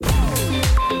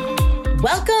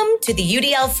Welcome to the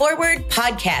UDL Forward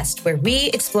podcast, where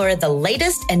we explore the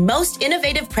latest and most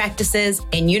innovative practices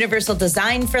in universal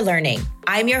design for learning.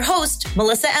 I'm your host,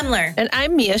 Melissa Emler. And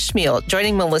I'm Mia Schmiel,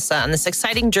 joining Melissa on this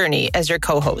exciting journey as your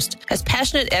co-host. As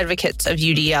passionate advocates of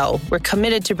UDL, we're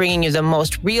committed to bringing you the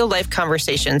most real-life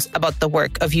conversations about the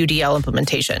work of UDL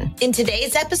implementation. In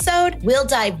today's episode, we'll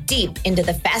dive deep into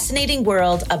the fascinating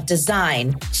world of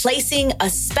design, placing a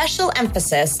special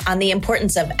emphasis on the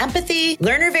importance of empathy,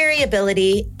 learner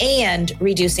variability, and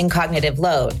reducing cognitive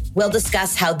load. We'll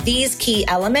discuss how these key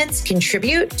elements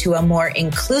contribute to a more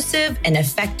inclusive and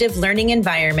effective learning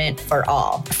environment for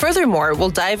all. Furthermore, we'll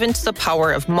dive into the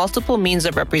power of multiple means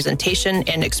of representation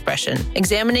and expression,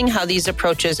 examining how these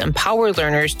approaches empower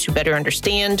learners to better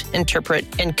understand, interpret,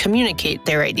 and communicate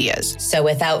their ideas. So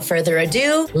without further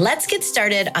ado, let's get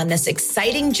started on this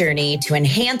exciting journey to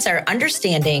enhance our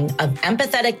understanding of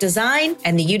empathetic design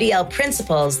and the UDL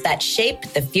principles that shape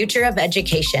the future of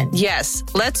education. Yes,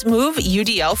 let's move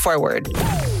UDL forward.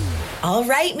 All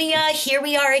right, Mia, here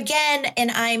we are again,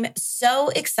 and I'm so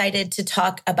excited to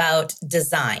talk about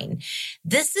design.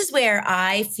 This is where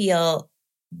I feel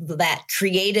that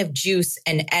creative juice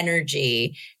and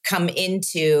energy come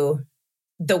into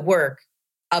the work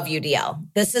of UDL.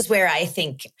 This is where I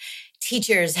think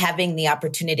teachers having the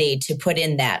opportunity to put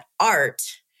in that art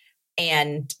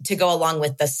and to go along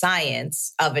with the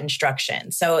science of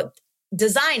instruction. So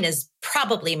design is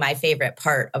probably my favorite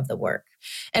part of the work.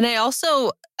 And I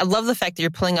love the fact that you're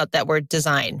pulling out that word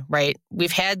design, right?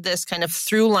 We've had this kind of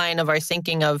through line of our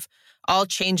thinking of all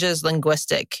changes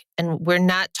linguistic, and we're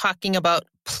not talking about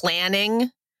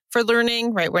planning for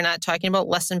learning, right? We're not talking about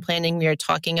lesson planning. We are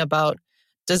talking about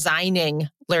designing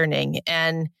learning.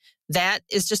 And that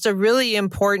is just a really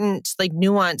important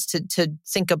nuance to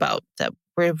think about, that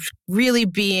we're really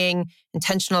being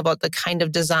intentional about the kind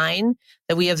of design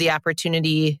that we have the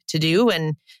opportunity to do.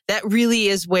 And that really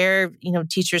is where,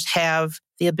 teachers have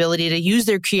the ability to use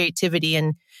their creativity,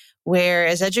 and where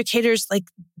as educators,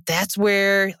 that's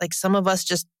where some of us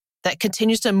just, that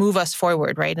continues to move us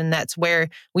forward, right? And that's where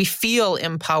we feel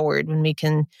empowered when we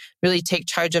can really take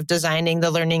charge of designing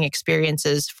the learning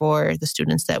experiences for the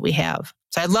students that we have.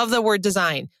 So I love the word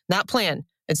design, not plan,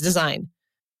 it's design.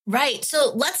 Right.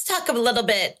 So let's talk a little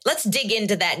bit, let's dig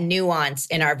into that nuance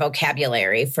in our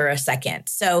vocabulary for a second.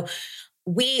 So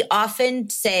we often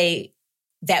say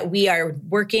that we are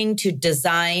working to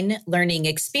design learning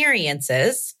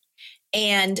experiences.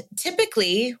 And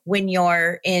typically when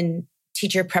you're in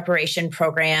teacher preparation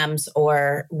programs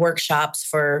or workshops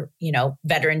for,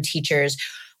 veteran teachers,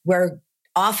 we're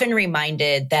often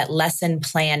reminded that lesson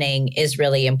planning is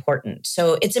really important.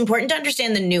 So it's important to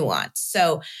understand the nuance.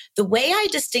 So the way I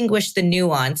distinguish the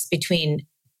nuance between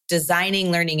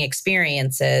designing learning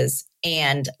experiences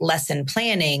and lesson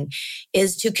planning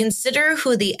is to consider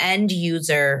who the end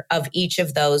user of each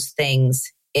of those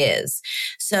things is.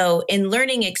 So in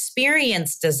learning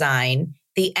experience design,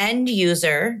 the end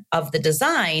user of the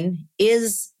design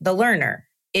is the learner.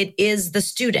 It is the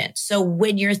student. So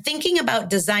when you're thinking about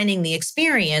designing the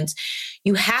experience,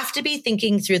 you have to be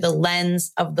thinking through the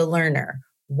lens of the learner.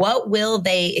 What will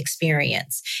they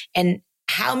experience? And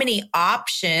how many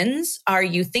options are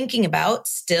you thinking about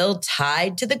still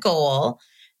tied to the goal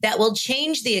that will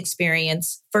change the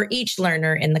experience for each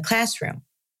learner in the classroom?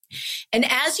 And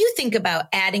as you think about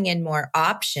adding in more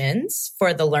options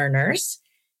for the learners,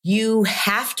 you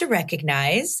have to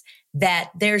recognize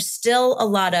that there's still a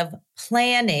lot of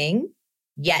planning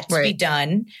yet to be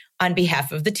done on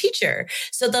behalf of the teacher.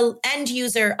 So the end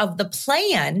user of the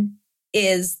plan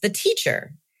is the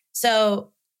teacher.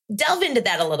 So delve into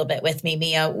that a little bit with me,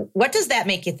 Mia. What does that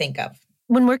make you think of?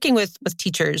 When working with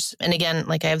teachers, and again,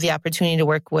 I have the opportunity to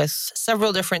work with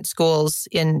several different schools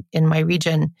in my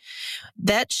region,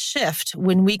 that shift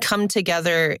when we come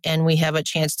together and we have a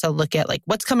chance to look at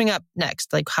what's coming up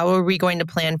next, how are we going to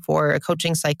plan for a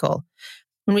coaching cycle?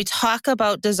 When we talk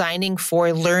about designing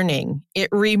for learning, it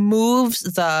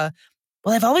removes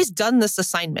I've always done this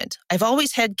assignment. I've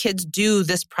always had kids do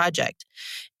this project.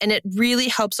 And it really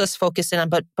helps us focus in on,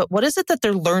 but what is it that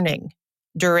they're learning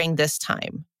during this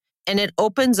time? And it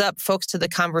opens up folks to the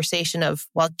conversation of,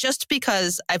 just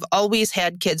because I've always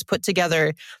had kids put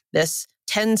together this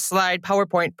 10-slide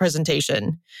PowerPoint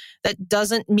presentation, that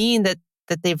doesn't mean that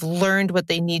they've learned what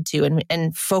they need to,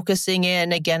 and focusing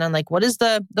in again on what is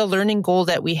the learning goal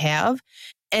that we have.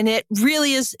 And it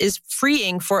really is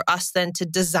freeing for us then to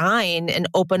design and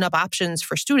open up options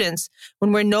for students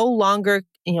when we're no longer,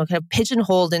 kind of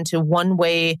pigeonholed into one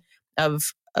way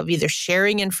of either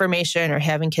sharing information or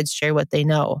having kids share what they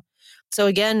know. So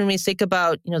again, when we think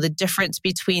about, the difference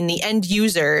between the end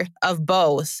user of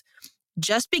both,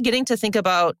 just beginning to think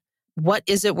about what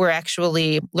is it we're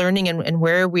actually learning and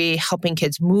where are we helping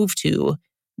kids move to,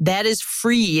 that is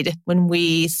freed when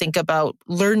we think about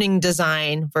learning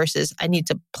design versus I need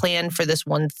to plan for this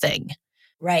one thing.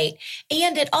 Right.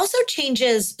 And it also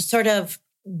changes sort of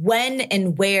when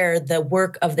and where the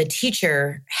work of the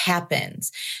teacher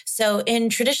happens. So in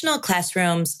traditional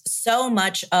classrooms, so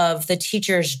much of the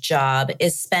teacher's job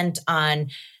is spent on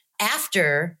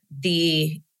after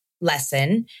the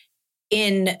lesson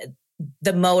in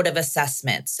the mode of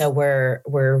assessment. So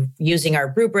we're using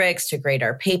our rubrics to grade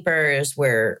our papers.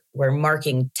 We're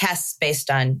marking tests based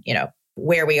on,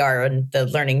 where we are in the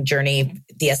learning journey.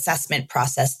 The assessment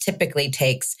process typically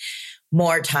takes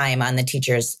more time on the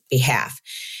teacher's behalf.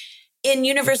 In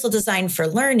universal design for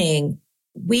learning,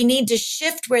 we need to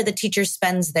shift where the teacher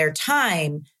spends their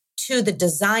time to the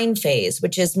design phase,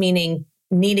 which is needing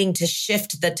to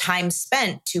shift the time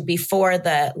spent to before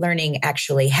the learning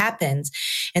actually happens.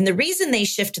 And the reason they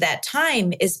shift that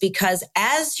time is because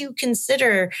as you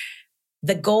consider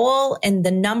the goal and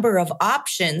the number of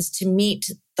options to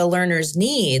meet the learner's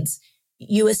needs,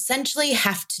 you essentially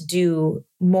have to do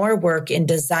more work in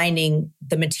designing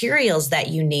the materials that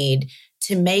you need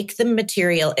to make the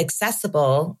material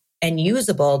accessible and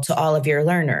usable to all of your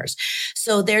learners.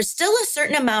 So there's still a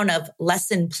certain amount of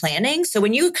lesson planning. So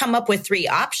when you come up with 3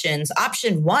 options,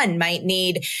 option 1 might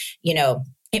need,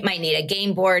 it might need a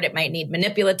game board. It might need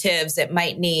manipulatives. It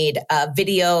might need a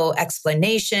video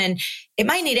explanation. It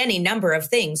might need any number of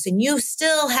things. And you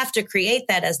still have to create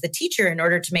that as the teacher in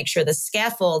order to make sure the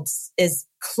scaffold is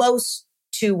close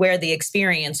to where the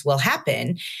experience will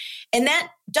happen. And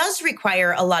that does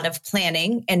require a lot of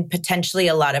planning and potentially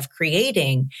a lot of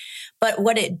creating. But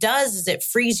what it does is it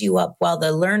frees you up while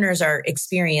the learners are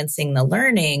experiencing the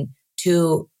learning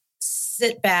to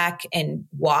sit back and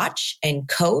watch and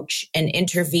coach and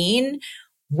intervene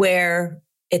where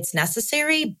it's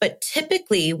necessary. But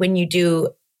typically, when you do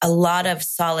a lot of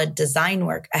solid design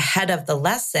work ahead of the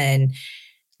lesson,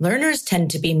 learners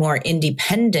tend to be more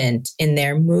independent in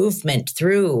their movement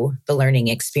through the learning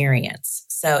experience.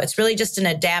 So it's really just an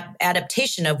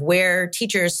adaptation of where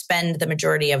teachers spend the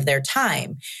majority of their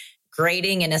time,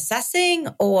 grading and assessing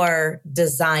or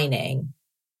designing.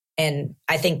 And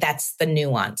I think that's the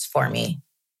nuance for me.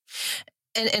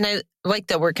 And I like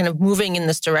that we're kind of moving in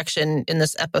this direction in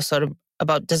this episode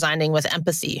about designing with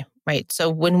empathy, right? So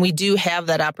when we do have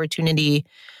that opportunity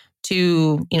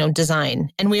to,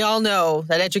 design, and we all know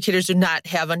that educators do not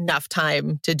have enough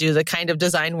time to do the kind of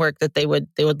design work that they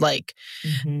would like.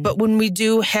 Mm-hmm. But when we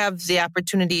do have the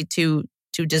opportunity to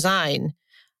design,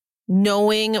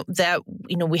 knowing that,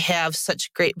 we have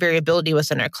such great variability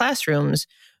within our classrooms,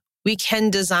 we can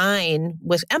design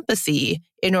with empathy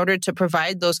in order to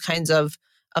provide those kinds of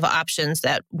options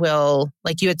that will,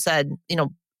 like you had said,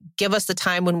 give us the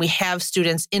time when we have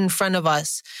students in front of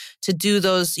us to do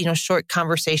those, short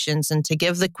conversations and to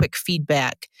give the quick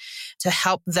feedback to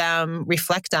help them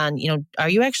reflect on, are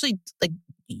you actually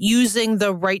using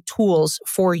the right tools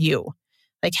for you?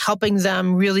 Helping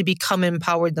them really become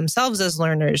empowered themselves as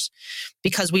learners,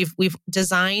 because we've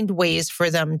designed ways for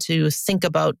them to think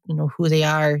about, who they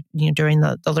are, during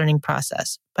the learning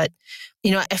process. But,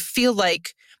 I feel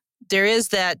like there is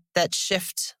that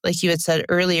shift, like you had said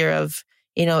earlier, of,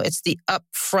 it's the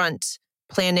upfront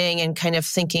planning and kind of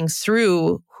thinking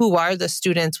through who are the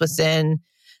students within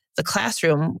the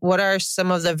classroom. What are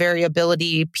some of the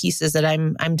variability pieces that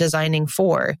I'm designing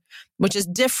for, which is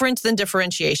different than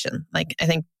differentiation. I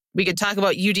think we could talk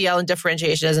about UDL and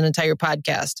differentiation as an entire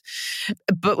podcast.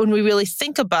 But when we really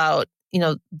think about,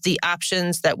 the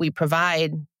options that we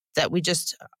provide that we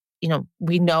just,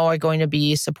 we know are going to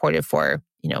be supportive for,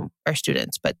 our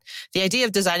students. But the idea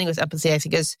of designing with empathy, I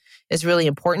think is really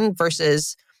important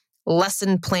versus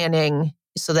lesson planning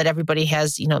so that everybody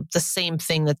has, the same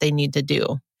thing that they need to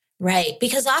do. Right.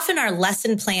 Because often our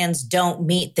lesson plans don't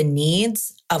meet the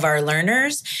needs of our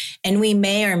learners, and we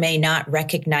may or may not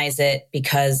recognize it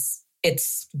because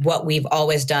it's what we've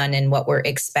always done and what we're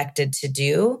expected to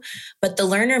do. But the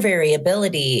learner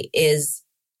variability is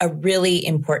a really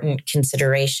important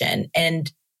consideration.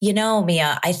 And,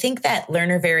 Mia, I think that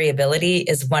learner variability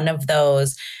is one of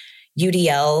those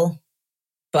UDL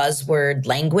buzzword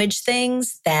language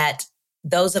things that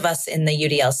those of us in the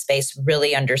UDL space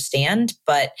really understand.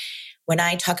 But when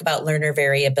I talk about learner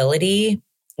variability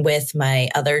with my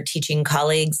other teaching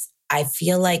colleagues, I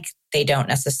feel like they don't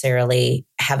necessarily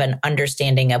have an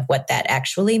understanding of what that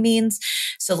actually means.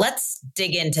 So let's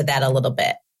dig into that a little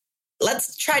bit.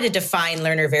 Let's try to define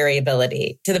learner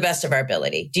variability to the best of our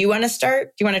ability. Do you want to start?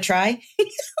 Do you want to try?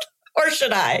 Or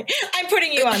should I? I'm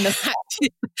putting you on the spot.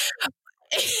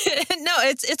 No,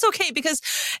 it's okay because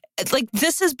like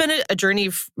this has been a journey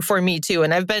for me too.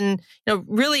 And I've been,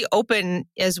 really open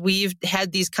as we've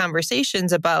had these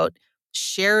conversations about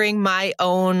sharing my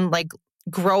own like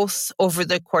growth over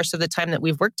the course of the time that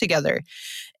we've worked together.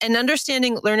 And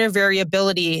understanding learner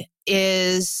variability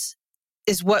is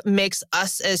what makes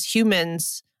us as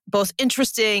humans both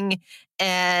interesting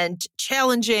and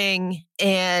challenging,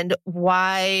 and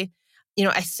why,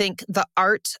 I think the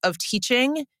art of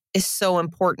teaching is so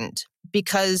important,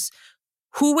 because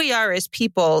who we are as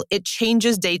people, it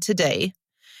changes day to day.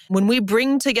 When we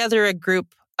bring together a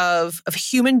group of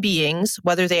human beings,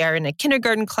 whether they are in a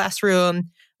kindergarten classroom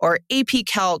or AP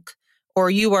Calc, or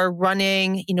you are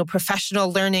running,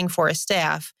 professional learning for a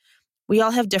staff, we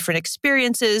all have different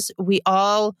experiences. We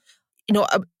all,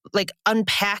 like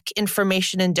unpack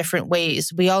information in different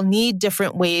ways. We all need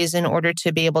different ways in order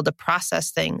to be able to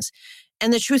process things.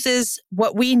 And the truth is,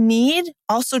 what we need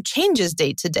also changes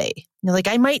day to day. Like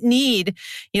I might need,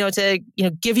 to,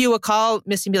 give you a call,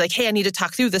 Missy, and be like, hey, I need to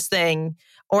talk through this thing.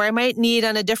 Or I might need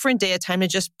on a different day a time to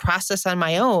just process on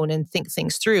my own and think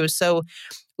things through. So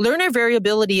learner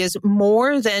variability is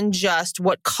more than just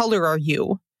what color are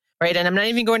you, right? And I'm not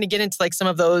even going to get into like some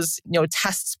of those,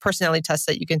 tests, personality tests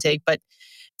that you can take, but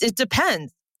it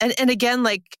depends. And again,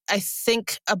 like I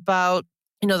think about,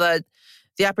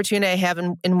 the opportunity I have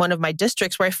in one of my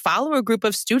districts where I follow a group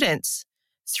of students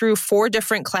through 4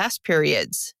 different class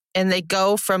periods, and they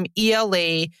go from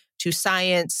ELA to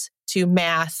science to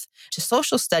math to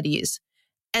social studies.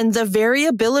 And the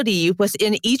variability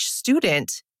within each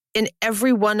student in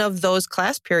every one of those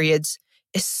class periods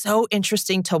is so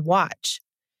interesting to watch.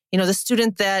 The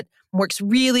student that works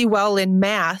really well in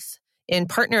math, in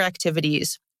partner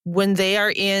activities, when they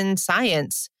are in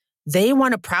science, they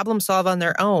want to problem solve on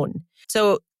their own.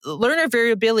 So learner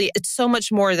variability, it's so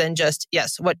much more than just,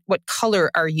 yes, what color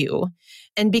are you?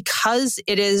 And because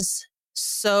it is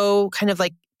so kind of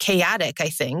like chaotic, I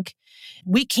think,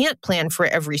 we can't plan for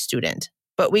every student,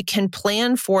 but we can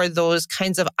plan for those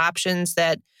kinds of options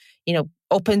that,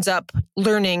 opens up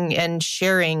learning and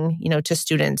sharing, to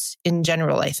students in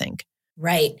general, I think.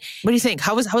 Right. What do you think?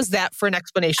 How was that for an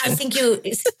explanation? I think you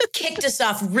kicked us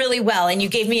off really well, and you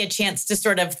gave me a chance to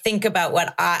sort of think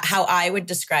about how I would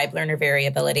describe learner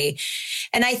variability.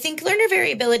 And I think learner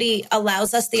variability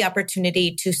allows us the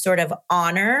opportunity to sort of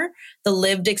honor the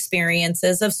lived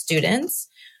experiences of students.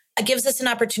 It gives us an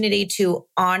opportunity to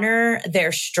honor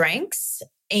their strengths,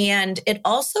 and it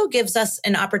also gives us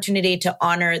an opportunity to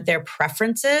honor their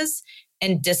preferences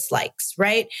and dislikes,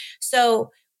 right?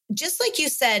 So just like you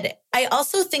said, I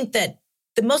also think that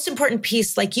the most important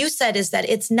piece, like you said, is that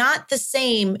it's not the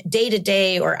same day to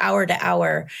day or hour to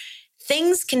hour.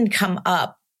 Things can come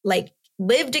up, like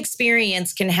lived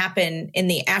experience can happen in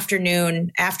the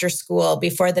afternoon, after school,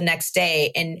 before the next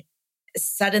day. And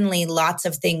suddenly lots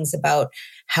of things about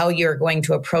how you're going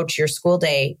to approach your school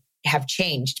day have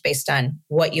changed based on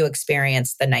what you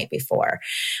experienced the night before.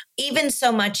 Even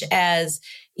so much as,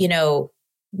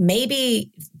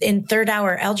 maybe in third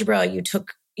hour algebra,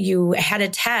 you had a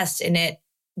test and it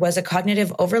was a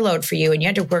cognitive overload for you and you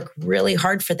had to work really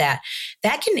hard for that.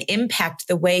 That can impact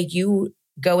the way you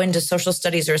go into social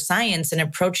studies or science and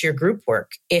approach your group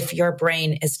work if your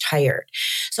brain is tired.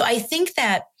 So I think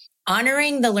that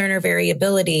honoring the learner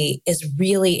variability is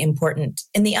really important.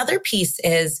 And the other piece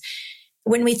is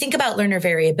when we think about learner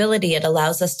variability, it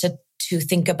allows us to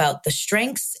think about the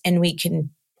strengths, and we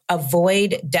can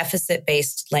avoid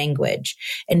deficit-based language.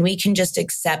 And we can just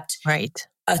accept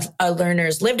a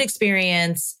learner's lived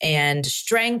experience and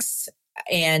strengths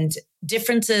and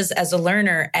differences as a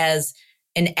learner as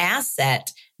an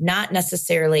asset, not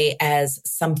necessarily as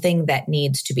something that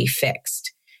needs to be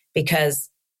fixed. Because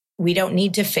we don't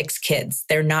need to fix kids.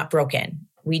 They're not broken.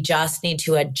 We just need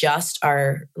to adjust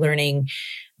our learning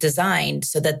design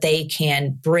so that they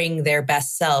can bring their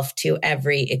best self to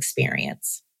every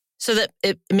experience. So that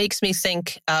it makes me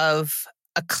think of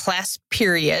a class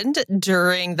period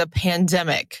during the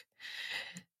pandemic.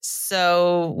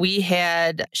 So we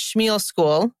had Schmeal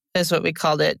School, is what we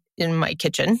called it in my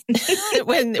kitchen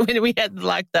when we had the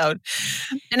lockdown.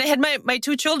 And I had my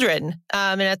 2 children.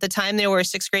 And at the time they were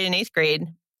 6th grade and 8th grade.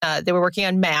 They were working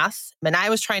on math, and I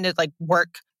was trying to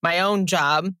work my own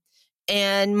job.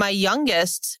 And my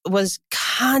youngest was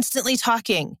constantly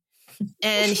talking.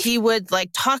 And he would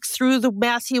talk through the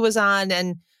math he was on.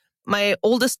 And my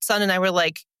oldest son and I were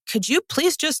like, could you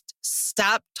please just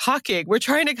stop talking? We're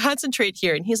trying to concentrate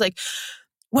here. And he's like,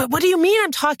 what do you mean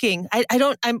I'm talking?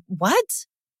 I'm what?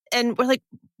 And we're like,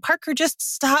 Parker, just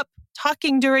stop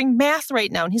talking during math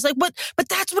right now. And he's like, but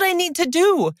that's what I need to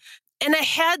do. And I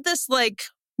had this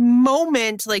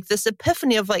moment, like this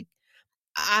epiphany of like,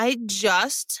 I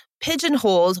just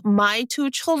pigeonholed my two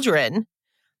children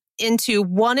into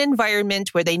one environment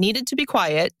where they needed to be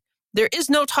quiet. There is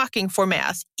no talking for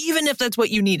math, even if that's what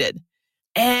you needed.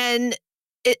 And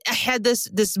I had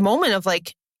this moment of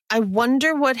like, I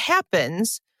wonder what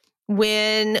happens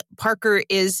when Parker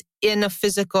is in a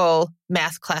physical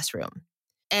math classroom.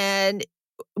 And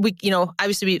we,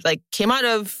 obviously we like came out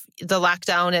of the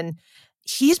lockdown, and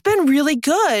he's been really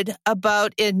good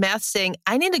about in math saying,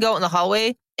 I need to go out in the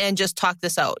hallway and just talk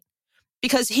this out.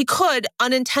 Because he could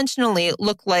unintentionally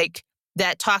look like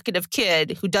that talkative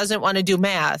kid who doesn't want to do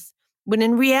math, when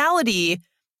in reality,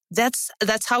 that's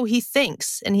how he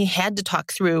thinks. And he had to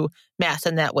talk through math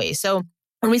in that way. So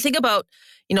when we think about,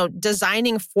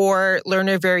 designing for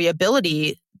learner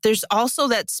variability, there's also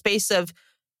that space of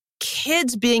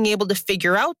kids being able to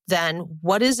figure out then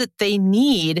what is it they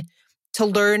need to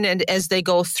learn and as they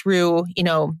go through,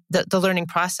 the learning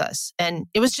process. And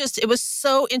it was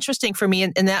so interesting for me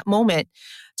in that moment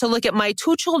to look at my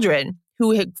two children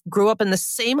who grew up in the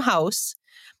same house,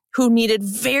 who needed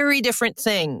very different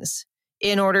things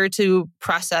in order to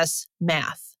process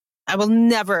math. I will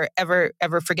never, ever,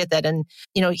 ever forget that. And,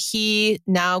 he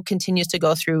now continues to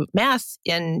go through math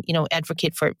and,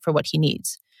 advocate for what he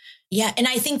needs. Yeah. And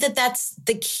I think that that's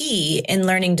the key in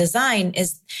learning design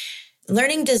is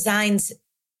learning designs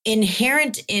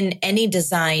inherent in any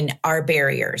design are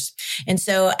barriers. And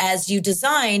so as you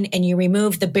design and you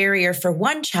remove the barrier for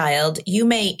one child, you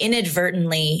may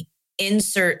inadvertently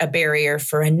insert a barrier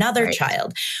for another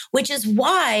child, which is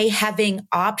why having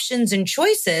options and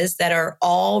choices that are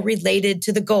all related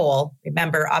to the goal.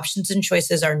 Remember, options and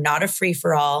choices are not a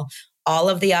free-for-all. All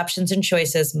of the options and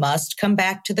choices must come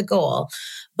back to the goal.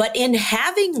 But in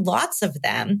having lots of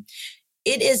them,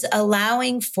 it is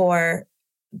allowing for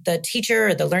the teacher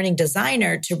or the learning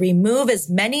designer to remove as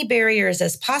many barriers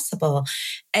as possible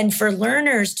and for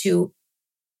learners to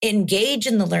engage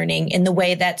in the learning in the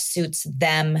way that suits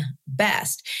them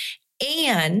best.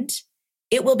 And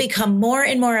it will become more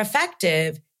and more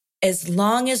effective as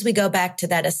long as we go back to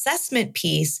that assessment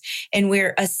piece and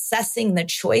we're assessing the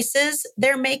choices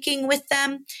they're making with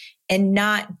them and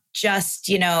not just,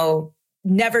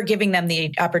 never giving them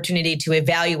the opportunity to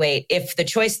evaluate if the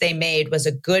choice they made was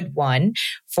a good one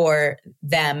for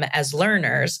them as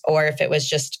learners, or if it was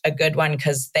just a good one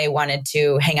because they wanted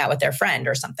to hang out with their friend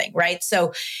or something, right?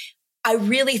 So I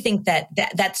really think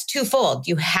that's twofold.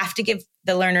 You have to give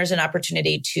the learners an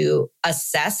opportunity to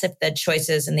assess if the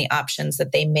choices and the options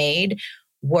that they made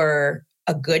were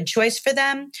a good choice for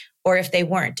them or if they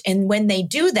weren't. And when they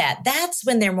do that, that's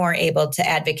when they're more able to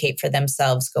advocate for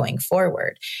themselves going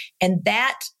forward. And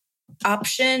that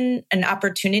option and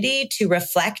opportunity to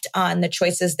reflect on the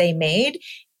choices they made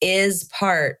is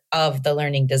part of the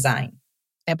learning design.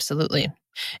 Absolutely.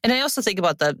 And I also think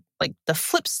about the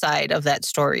flip side of that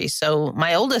story. So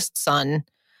my oldest son,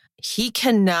 he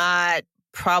cannot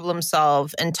problem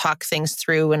solve and talk things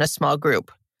through in a small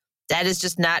group. That is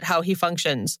just not how he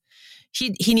functions.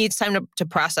 He needs time to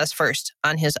process first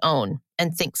on his own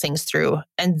and think things through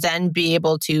and then be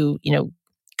able to,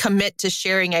 commit to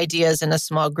sharing ideas in a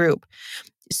small group.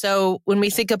 So when we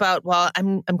think about, well,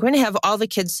 I'm going to have all the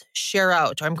kids share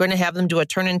out, or I'm going to have them do a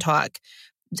turn and talk,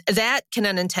 that can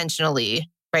unintentionally,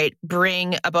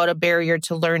 bring about a barrier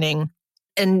to learning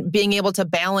and being able to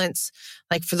balance,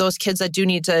 like for those kids that do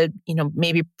need to,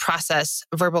 maybe process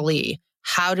verbally,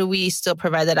 how do we still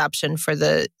provide that option for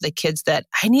the kids that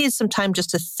I needed some time just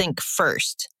to think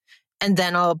first, and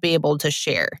then I'll be able to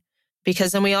share?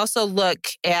 Because then we also look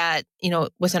at,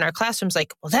 within our classrooms,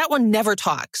 like, well, that one never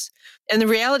talks. And the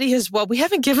reality is, well, we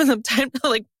haven't given them time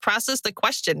to process the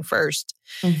question first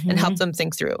and help them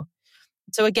think through.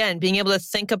 So again, being able to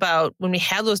think about when we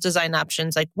have those design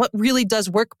options, like what really does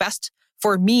work best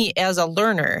for me as a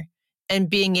learner, and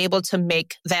being able to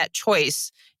make that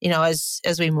choice, as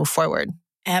we move forward.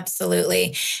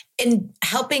 Absolutely. And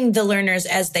helping the learners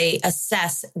as they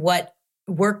assess what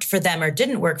worked for them or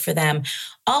didn't work for them,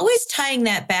 always tying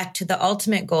that back to the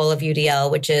ultimate goal of UDL,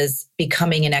 which is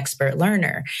becoming an expert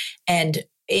learner. And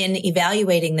in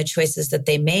evaluating the choices that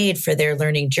they made for their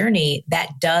learning journey,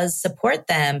 that does support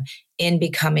them in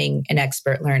becoming an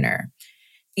expert learner.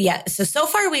 Yeah. So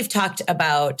far we've talked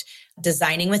about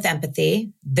designing with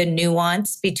empathy, the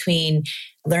nuance between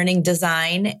learning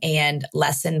design and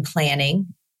lesson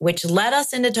planning, which led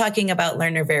us into talking about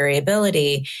learner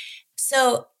variability.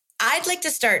 So I'd like to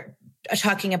start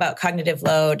talking about cognitive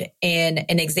load in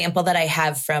an example that I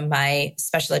have from my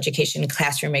special education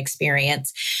classroom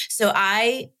experience. So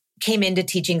I came into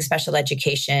teaching special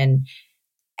education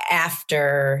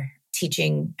after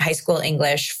teaching high school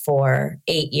English for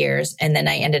 8 years. And then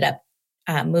I ended up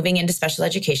moving into special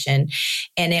education.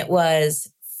 And it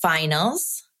was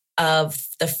finals of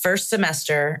the first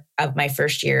semester of my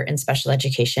first year in special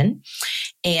education.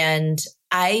 And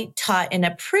I taught in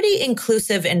a pretty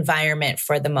inclusive environment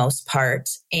for the most part.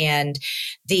 And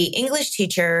the English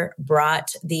teacher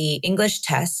brought the English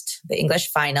test, the English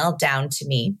final, down to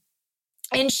me.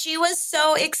 And she was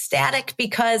so ecstatic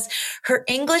because her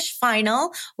English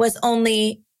final was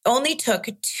only took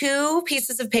 2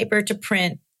 pieces of paper to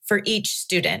print for each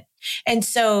student. And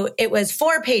so it was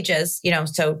 4 pages,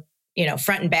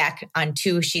 front and back on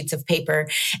 2 sheets of paper.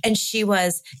 And she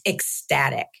was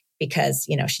ecstatic because,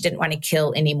 she didn't want to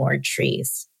kill any more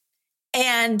trees.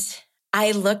 And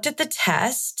I looked at the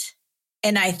test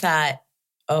and I thought,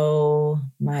 oh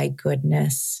my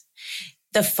goodness.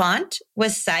 The font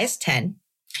was size 10.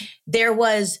 There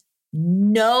was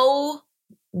no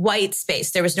white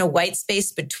space. There was no white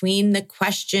space between the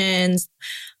questions.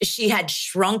 She had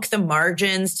shrunk the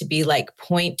margins to be like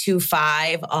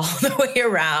 0.25 all the way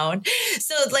around.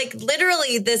 So like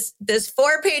literally this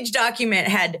 4-page document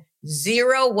had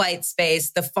 0 white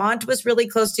space. The font was really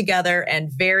close together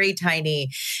and very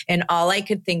tiny. And all I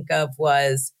could think of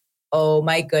was, oh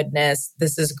my goodness,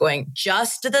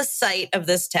 just the sight of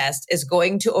this test is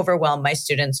going to overwhelm my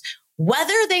students,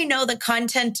 whether they know the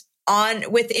content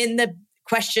within the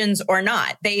questions or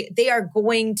not. They are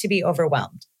going to be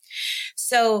overwhelmed.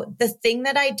 So the thing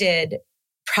that I did,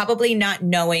 probably not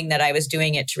knowing that I was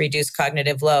doing it to reduce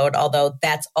cognitive load, although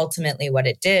that's ultimately what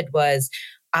it did, was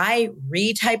I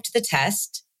retyped the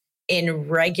test in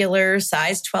regular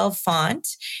size 12 font,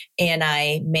 and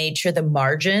I made sure the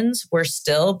margins were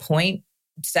still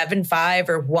 0.75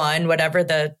 or 1, whatever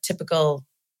the typical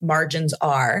margins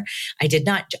are. I did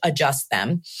not adjust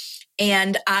them.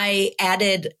 And I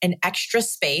added an extra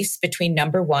space between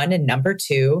number 1 and number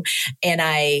 2. And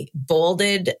I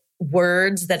bolded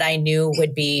words that I knew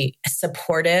would be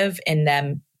supportive in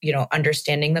them,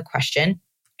 understanding the question.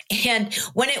 And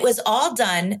when it was all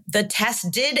done, the test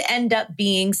did end up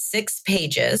being 6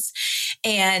 pages.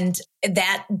 And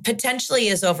that potentially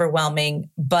is overwhelming.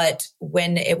 But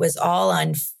when it was all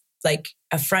on like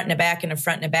a front and a back and a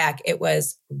front and a back, it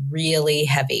was really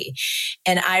heavy.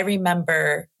 And I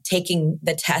remember taking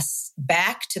the tests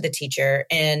back to the teacher,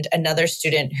 and another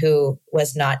student who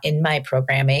was not in my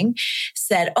programming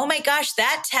said, "Oh my gosh,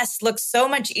 that test looks so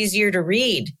much easier to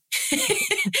read."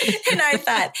 And I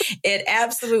thought it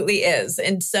absolutely is.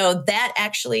 And so that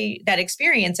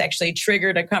experience actually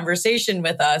triggered a conversation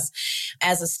with us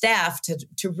as a staff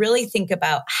to really think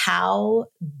about how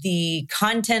the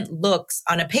content looks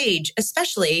on a page,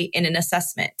 especially in an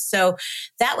assessment. So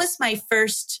that was my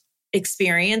first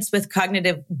experience with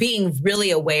being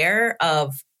really aware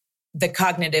of the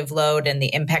cognitive load and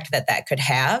the impact that could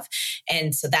have.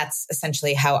 And so that's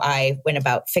essentially how I went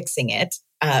about fixing it.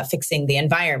 Fixing the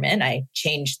environment. I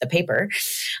changed the paper.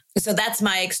 So that's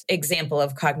my example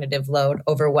of cognitive load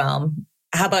overwhelm.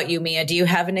 How about you, Mia? Do you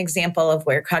have an example of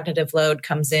where cognitive load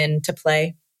comes into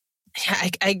play? Yeah,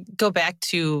 I go back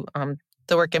to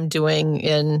the work I'm doing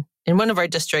in one of our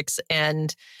districts,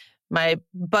 and my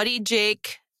buddy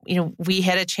Jake, we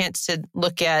had a chance to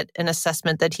look at an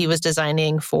assessment that he was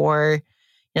designing for,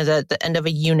 the end of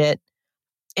a unit.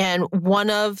 And one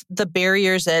of the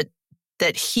barriers that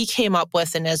he came up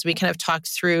with, and as we kind of talked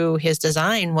through his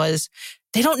design, was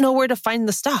they don't know where to find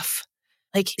the stuff.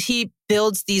 Like he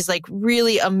builds these like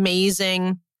really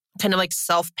amazing kind of like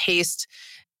self-paced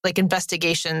like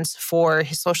investigations for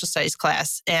his social studies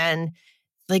class. And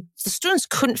like the students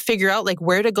couldn't figure out like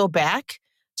where to go back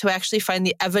to actually find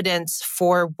the evidence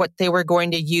for what they were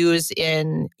going to use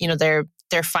in, their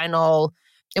final,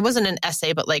 it wasn't an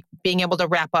essay, but like being able to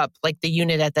wrap up like the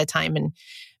unit at that time, and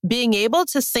being able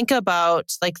to think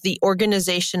about like the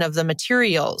organization of the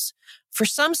materials. For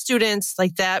some students,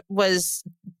 like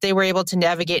they were able to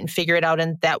navigate and figure it out,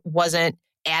 and that wasn't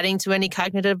adding to any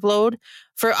cognitive load.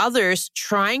 For others,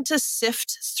 trying to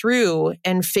sift through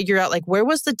and figure out like where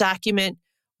was the document,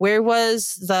 where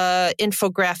was the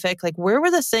infographic, like where were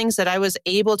the things that I was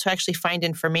able to actually find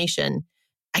information?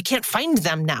 I can't find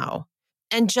them now.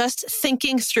 And just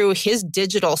thinking through his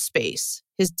digital space,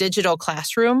 his digital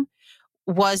classroom,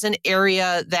 was an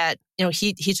area that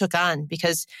he took on,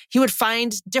 because he would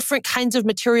find different kinds of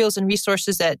materials and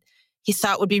resources that he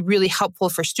thought would be really helpful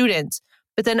for students,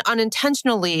 but then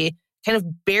unintentionally kind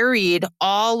of buried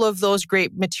all of those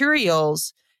great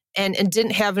materials and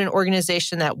didn't have an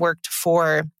organization that worked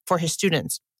for his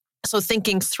students. So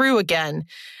thinking through again,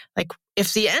 like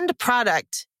if the end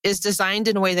product is designed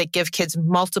in a way that give kids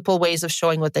multiple ways of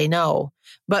showing what they know,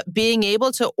 but being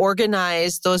able to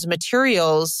organize those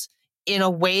materials in a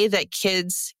way that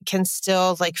kids can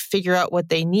still like figure out what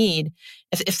they need.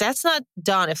 If that's not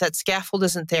done, if that scaffold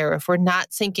isn't there, if we're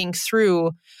not thinking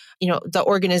through, the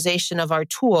organization of our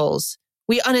tools,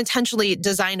 we unintentionally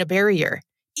design a barrier.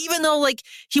 Even though like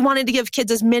he wanted to give kids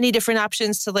as many different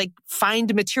options to like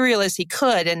find material as he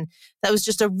could. And that was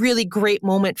just a really great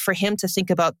moment for him to think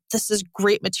about, this is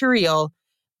great material,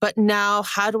 but now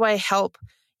how do I help,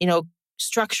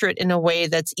 structure it in a way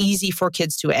that's easy for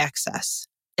kids to access?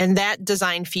 And that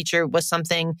design feature was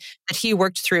something that he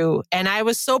worked through. And I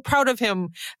was so proud of him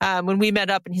when we met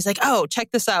up and he's like, oh, check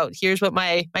this out. Here's what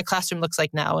my classroom looks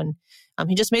like now. And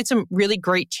he just made some really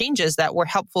great changes that were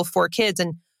helpful for kids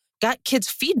and got kids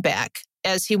feedback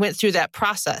as he went through that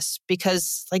process.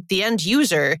 Because like the end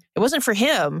user, it wasn't for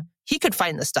him. He could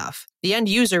find the stuff. The end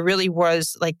user really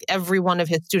was like every one of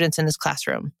his students in his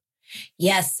classroom.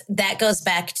 Yes, that goes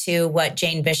back to what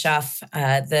Jane Bischoff,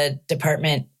 the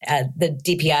department, the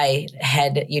DPI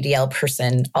head UDL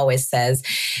person always says,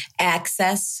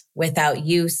 access without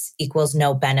use equals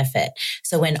no benefit.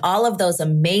 So when all of those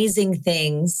amazing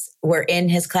things were in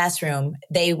his classroom,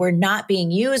 they were not being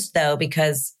used though,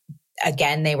 because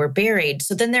again, they were buried.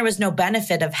 So then there was no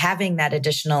benefit of having that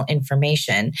additional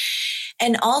information.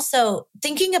 And also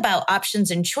thinking about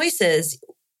options and choices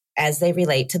as they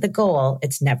relate to the goal.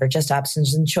 It's never just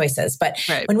options and choices. But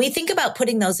right. When we think about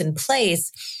putting those in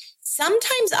place,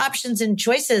 sometimes options and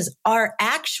choices are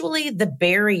actually the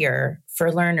barrier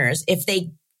for learners if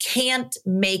they can't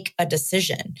make a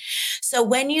decision. So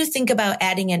when you think about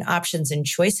adding in options and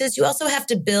choices, you also have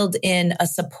to build in a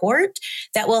support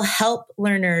that will help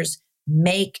learners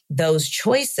make those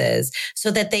choices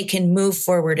so that they can move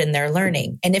forward in their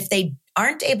learning. And if they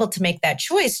aren't able to make that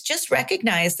choice, just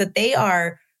recognize that they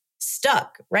are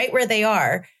stuck right where they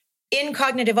are in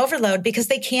cognitive overload because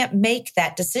they can't make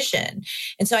that decision.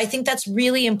 And so I think that's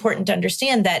really important to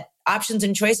understand that options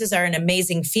and choices are an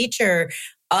amazing feature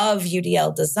of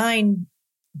UDL design.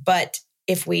 But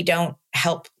if we don't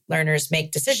help learners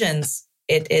make decisions,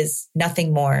 it is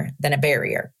nothing more than a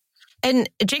barrier. And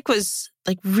Jake was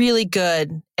like really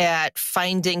good at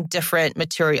finding different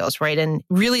materials, right? And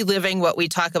really living what we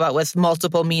talk about with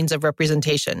multiple means of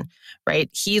representation, right?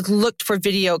 He looked for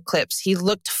video clips. He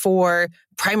looked for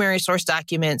primary source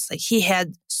documents. Like he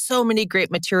had so many great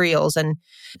materials and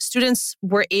students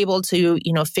were able to,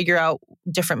 figure out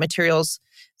different materials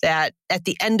that at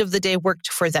the end of the day worked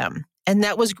for them. And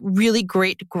that was really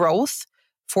great growth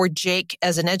for Jake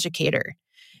as an educator,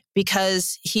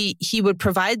 because he would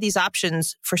provide these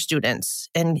options for students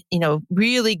and,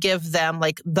 really give them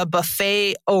like the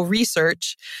buffet of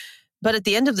research. But at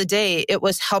the end of the day, it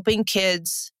was helping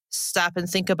kids stop and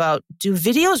think about, do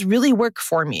videos really work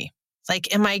for me?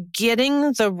 Like, am I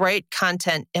getting the right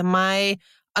content? Am I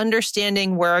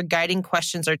understanding where our guiding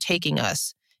questions are taking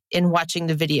us in watching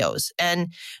the videos?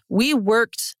 And we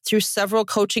worked through several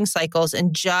coaching cycles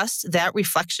and just that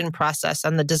reflection process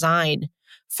on the design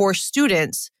for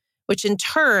students, which in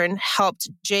turn helped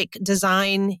Jake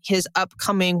design his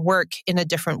upcoming work in a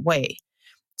different way.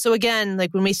 So again,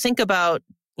 like when we think about,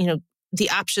 the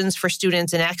options for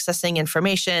students in accessing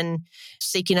information,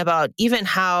 thinking about even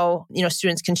how,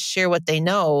 students can share what they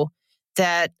know,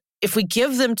 that if we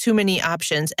give them too many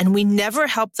options and we never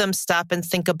help them stop and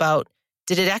think about,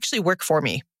 did it actually work for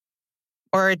me?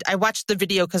 Or I watched the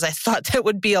video because I thought that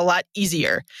would be a lot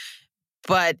easier,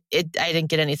 but I didn't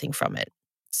get anything from it.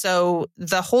 So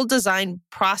the whole design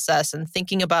process and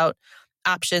thinking about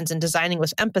options and designing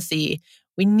with empathy,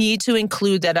 we need to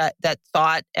include that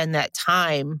thought and that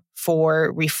time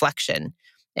for reflection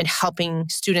and helping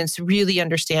students really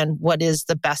understand what is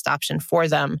the best option for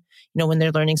them, when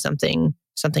they're learning something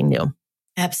new.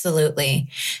 Absolutely.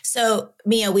 So,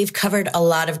 Mia, we've covered a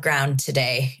lot of ground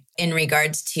today in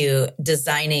regards to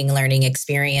designing learning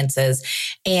experiences.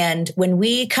 And when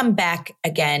we come back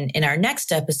again in our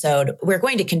next episode, we're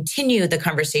going to continue the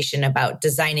conversation about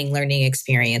designing learning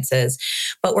experiences,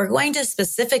 but we're going to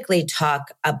specifically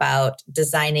talk about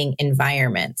designing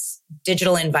environments,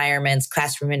 digital environments,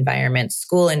 classroom environments,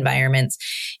 school environments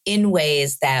in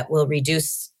ways that will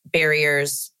reduce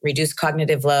barriers, reduce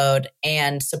cognitive load,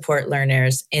 and support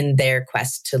learners in their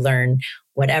quest to learn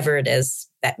whatever it is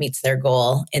that meets their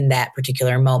goal in that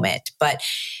particular moment. But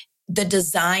the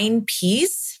design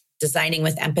piece, designing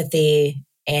with empathy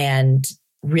and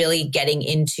really getting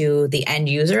into the end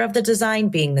user of the design,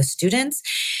 being the students,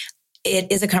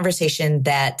 it is a conversation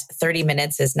that 30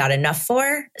 minutes is not enough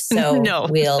for. So No.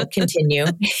 we'll continue.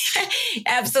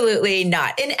 Absolutely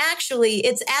not. And actually,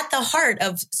 it's at the heart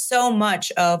of so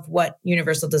much of what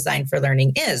universal design for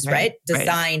learning is, right?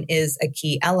 Design is a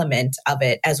key element of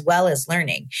it, as well as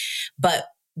learning. But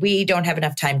we don't have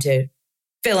enough time to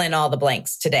fill in all the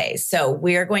blanks today. So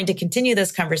we are going to continue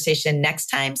this conversation next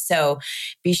time. So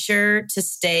be sure to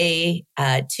stay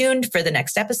tuned for the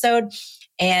next episode.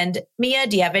 And Mia,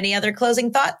 do you have any other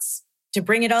closing thoughts to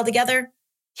bring it all together?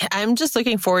 I'm just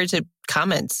looking forward to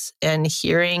comments and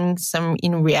hearing some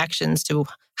reactions to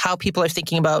how people are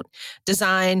thinking about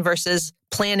design versus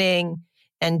planning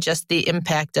and just the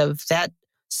impact of that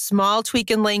small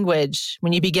tweak in language.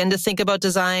 When you begin to think about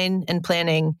design and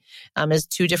planning as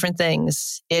two different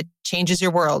things, it changes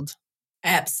your world.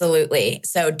 Absolutely.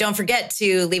 So don't forget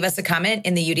to leave us a comment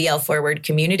in the UDL Forward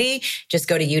community. Just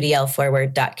go to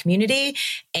udlforward.community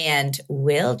and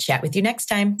we'll chat with you next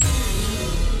time.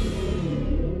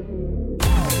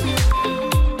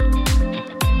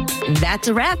 That's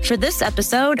a wrap for this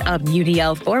episode of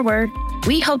UDL Forward.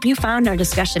 We hope you found our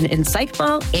discussion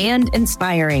insightful and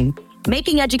inspiring.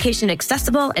 Making education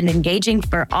accessible and engaging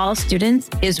for all students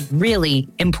is really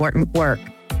important work.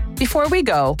 Before we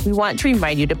go, we want to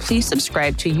remind you to please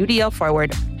subscribe to UDL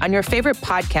Forward on your favorite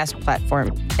podcast platform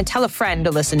and tell a friend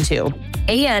to listen to.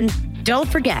 And don't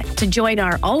forget to join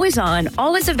our always on,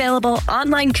 always available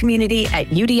online community at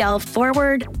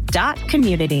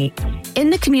udlforward.community. In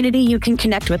the community, you can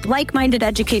connect with like-minded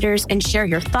educators and share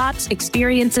your thoughts,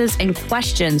 experiences, and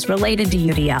questions related to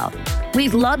UDL.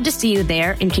 We'd love to see you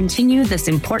there and continue this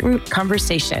important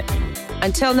conversation.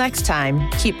 Until next time,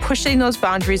 keep pushing those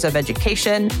boundaries of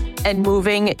education and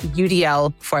moving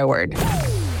UDL forward.